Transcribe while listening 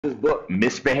This book,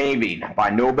 Misbehaving, by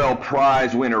Nobel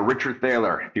Prize winner Richard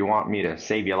Thaler. If you want me to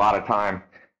save you a lot of time,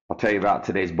 I'll tell you about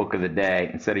today's book of the day.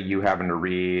 Instead of you having to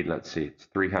read, let's see, it's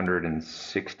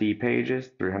 360 pages,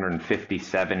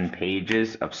 357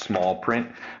 pages of small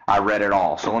print. I read it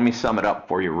all. So let me sum it up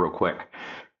for you real quick.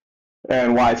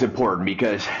 And why it's important,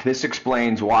 because this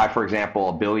explains why, for example,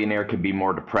 a billionaire could be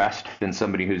more depressed than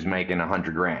somebody who's making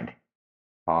 100 grand.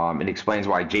 It explains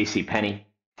why J.C. Penney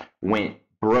went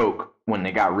broke when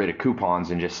they got rid of coupons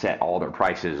and just set all their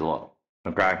prices low.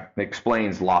 Okay? It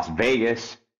explains Las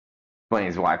Vegas,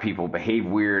 explains why people behave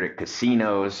weird at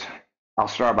casinos. I'll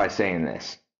start by saying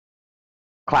this.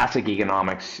 Classic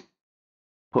economics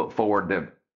put forward the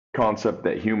concept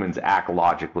that humans act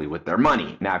logically with their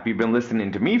money. Now, if you've been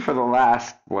listening to me for the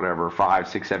last, 5,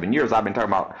 6, 7 years, I've been talking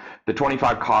about the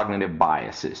 25 cognitive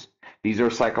biases. These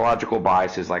are psychological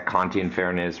biases like Kantian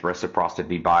fairness,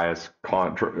 reciprocity bias,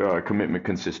 commitment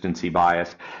consistency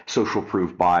bias, social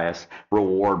proof bias,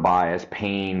 reward bias,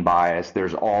 pain bias.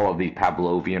 There's all of these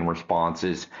Pavlovian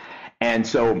responses. And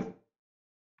so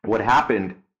what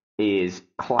happened is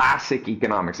classic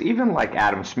economics, even like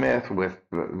Adam Smith with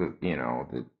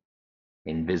the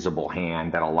invisible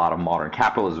hand that a lot of modern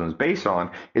capitalism is based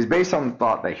on the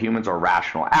thought that humans are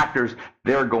rational actors.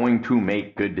 They're going to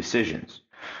make good decisions.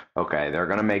 Okay, they're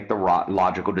going to make the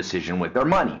logical decision with their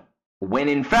money. When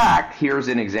in fact, here's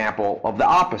an example of the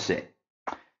opposite.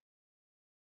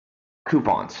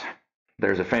 Coupons.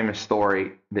 There's a famous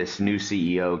story. This new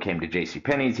CEO came to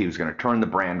JCPenney's. He was going to turn the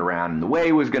brand around, and the way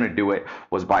he was going to do it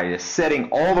was by just setting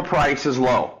all the prices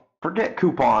low. Forget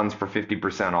coupons for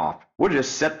 50% off. We'll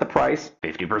just set the price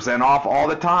 50% off all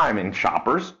the time, and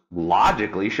shoppers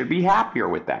logically should be happier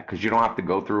with that because you don't have to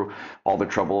go through all the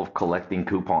trouble of collecting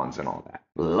coupons and all that.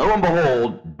 Lo and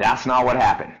behold, that's not what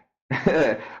happened.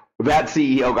 That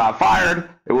CEO got fired.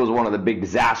 It was one of the big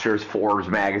disasters. Forbes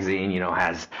magazine,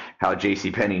 has how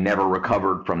JCPenney never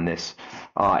recovered from this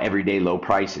everyday low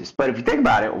prices. But if you think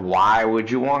about it, why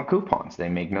would you want coupons? They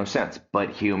make no sense.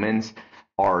 But humans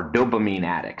are dopamine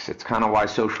addicts. It's kind of why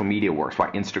social media works, why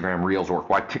Instagram Reels work,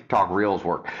 why TikTok Reels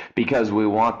work, because we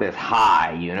want this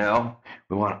high,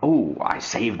 We want, I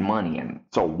saved money. And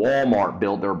so Walmart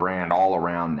built their brand all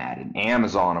around that. And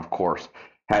Amazon, of course,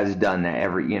 has done that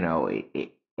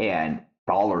and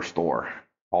Dollar Store,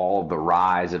 all of the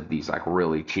rise of these like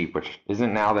really cheap, which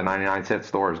isn't now the 99-cent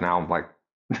store, is now like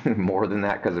more than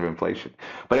that because of inflation.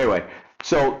 But anyway,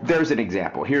 so there's an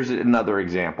example. Here's another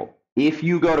example. If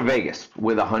you go to Vegas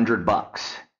with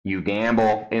 $100, you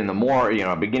gamble in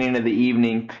the beginning of the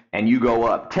evening, and you go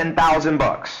up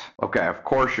 $10,000. Okay, of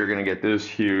course you're gonna get this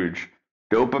huge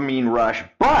dopamine rush,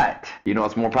 but you know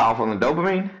what's more powerful than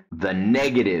dopamine? The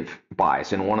negative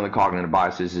bias, and one of the cognitive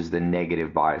biases is the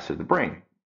negative bias of the brain.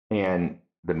 And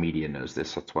the media knows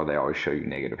this. That's why they always show you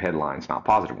negative headlines, not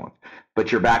positive ones.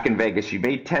 But you're back in Vegas. You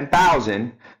made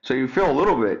 $10,000, so you feel a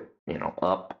little bit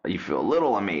up, you feel a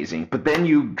little amazing, but then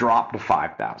you drop to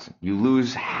 5,000. You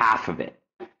lose half of it.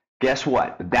 Guess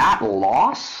what? That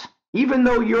loss, even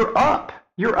though you're up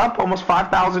almost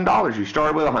 $5,000. You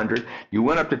started with 100, you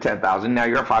went up to 10,000, now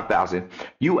you're at 5,000.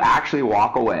 You actually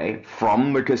walk away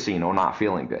from the casino not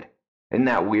feeling good. Isn't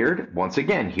that weird? Once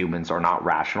again, humans are not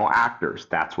rational actors.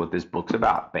 That's what this book's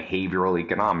about. Behavioral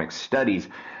economics studies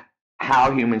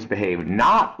how humans behave,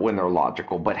 not when they're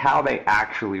logical, but how they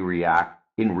actually react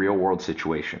in real world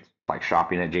situations, like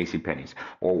shopping at JCPenney's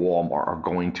or Walmart or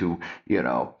going to,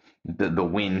 the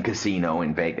Wynn Casino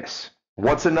in Vegas.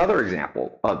 What's another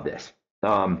example of this?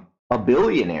 A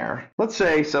billionaire, let's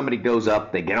say somebody goes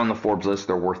up, they get on the Forbes list,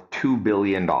 they're worth $2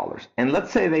 billion. And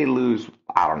let's say they lose,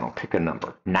 I don't know, pick a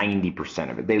number, 90%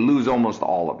 of it. They lose almost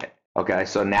all of it. Okay,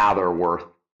 so now they're worth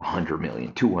 100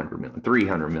 million, 200 million,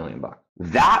 300 million bucks.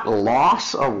 That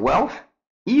loss of wealth,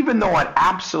 even though at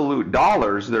absolute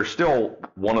dollars, they're still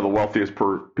one of the wealthiest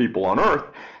people on earth,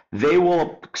 they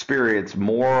will experience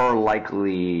more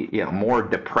likely, more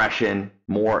depression,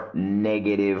 more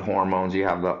negative hormones. You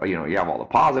have you have all the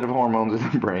positive hormones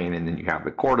in the brain, and then you have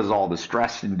the cortisol, the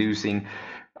stress-inducing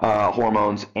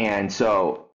hormones. And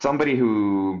so somebody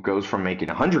who goes from making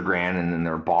 100 grand and then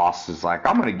their boss is like,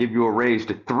 I'm going to give you a raise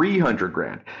to 300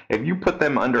 grand. If you put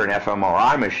them under an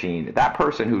fMRI machine, that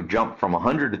person who jumped from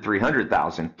 100 to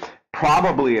 300,000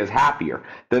 probably is happier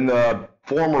than the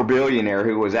former billionaire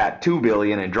who was at 2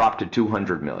 billion and dropped to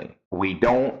 200 million. We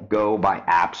don't go by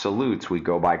absolutes. We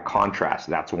go by contrast.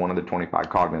 That's one of the 25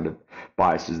 cognitive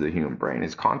biases of the human brain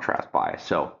is contrast bias.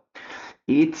 So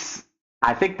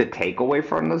I think the takeaway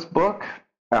from this book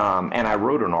And I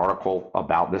wrote an article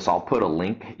about this. I'll put a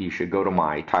link. You should go to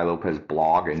my Ty Lopez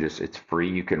blog and just, it's free.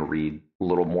 You can read a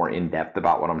little more in depth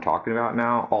about what I'm talking about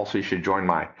now. Also, you should join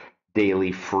my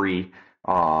daily free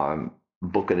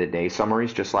book of the day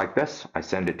summaries, just like this. I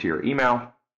send it to your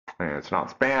email, and it's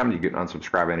not spam. You can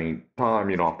unsubscribe any time.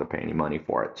 You don't have to pay any money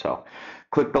for it. So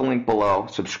click the link below.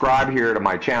 Subscribe here to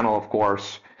my channel, of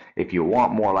course. If you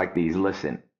want more like these,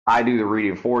 listen, I do the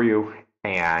reading for you.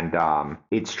 And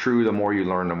it's true, the more you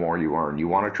learn, the more you earn. You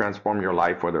want to transform your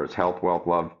life, whether it's health, wealth,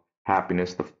 love,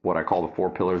 happiness, what I call the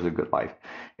 4 pillars of good life.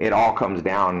 It all comes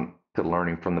down to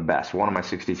learning from the best. One of my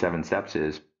 67 steps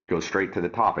is go straight to the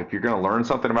top. If you're going to learn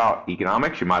something about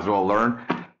economics, you might as well learn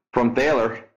from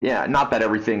Thaler. Yeah, not that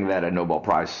everything that a Nobel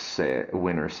Prize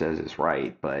winner says is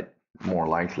right, but more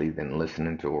likely than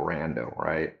listening to a rando,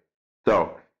 right?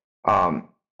 So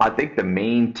I think the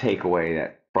main takeaway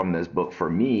that from this book for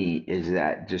me is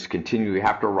that just continue. You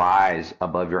have to rise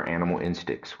above your animal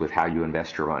instincts with how you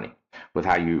invest your money, with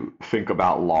how you think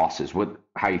about losses, with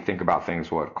how you think about things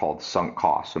what are called sunk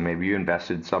costs. So maybe you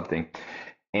invested something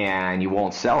and you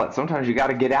won't sell it. Sometimes you got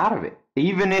to get out of it,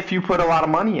 even if you put a lot of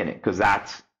money in it, because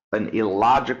that's an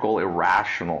illogical,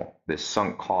 irrational, this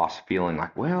sunk cost feeling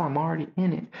like, well, I'm already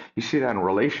in it. You see that in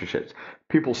relationships.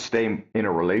 People stay in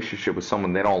a relationship with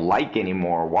someone they don't like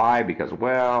anymore. Why? Because,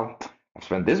 well, I've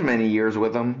spent this many years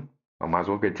with them. I might as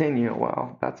well continue.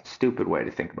 Well, that's a stupid way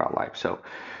to think about life. So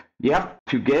you have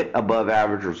to get above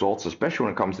average results, especially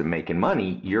when it comes to making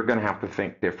money. You're going to have to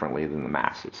think differently than the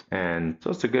masses. And so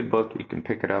it's a good book. You can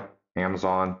pick it up,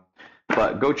 Amazon.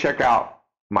 But go check out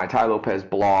my Ty Lopez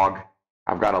blog.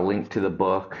 I've got a link to the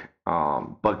book.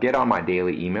 But get on my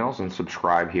daily emails and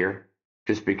subscribe here.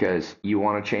 Just because you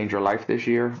want to change your life this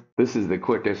year, this is the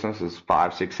quickest. This is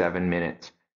 5, 6, 7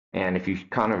 minutes. And if you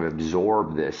kind of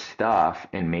absorb this stuff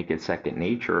and make it second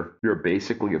nature, you're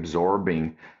basically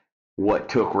absorbing what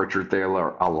took Richard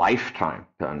Thaler a lifetime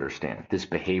to understand, this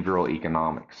behavioral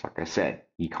economics. Like I said,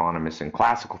 economists in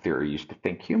classical theory used to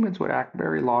think humans would act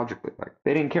very logically. Like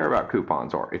they didn't care about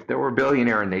coupons, or if they were a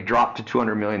billionaire and they dropped to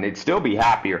 200 million, they'd still be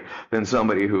happier than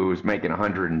somebody who's making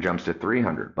 100 and jumps to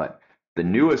 300. But the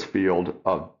newest field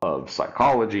of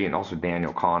psychology, and also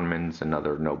Daniel Kahneman's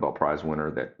another Nobel Prize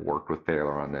winner that worked with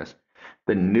Thaler on this,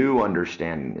 the new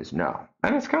understanding is no.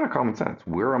 And it's kind of common sense.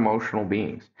 We're emotional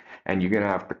beings, and you're going to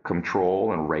have to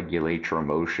control and regulate your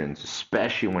emotions,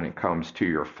 especially when it comes to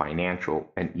your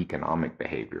financial and economic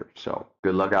behavior. So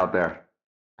good luck out there.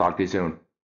 Talk to you soon.